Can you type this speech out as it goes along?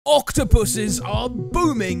Octopuses are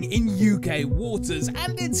booming in UK waters,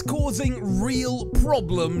 and it's causing real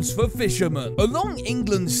problems for fishermen. Along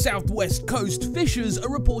England's southwest coast, fishers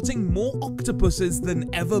are reporting more octopuses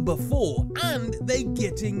than ever before, and they're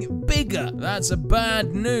getting bigger. That's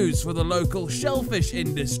bad news for the local shellfish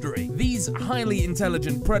industry. These highly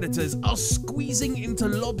intelligent predators are squeezing into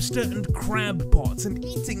lobster and crab pots and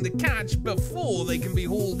eating the catch before they can be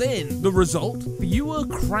hauled in. The result? Fewer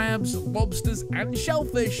crabs, lobsters, and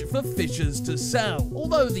shellfish for fishers to sell.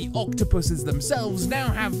 Although the octopuses themselves now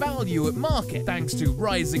have value at market thanks to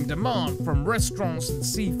rising demand from restaurants and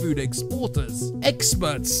seafood exporters.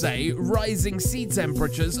 Experts say rising sea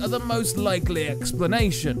temperatures are the most likely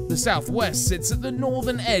explanation. The southwest sits at the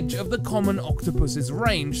northern edge of the common octopus's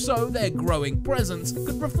range, so their growing presence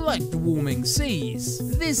could reflect warming seas.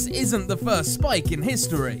 This isn't the first spike in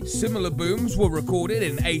history. Similar booms were recorded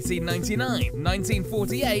in 1899,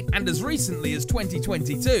 1948, and as recently as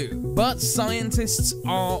 2022. But scientists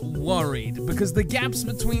are worried because the gaps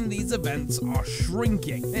between these events are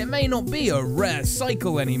shrinking. It may not be a rare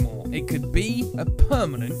cycle anymore. It could be a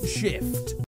permanent shift.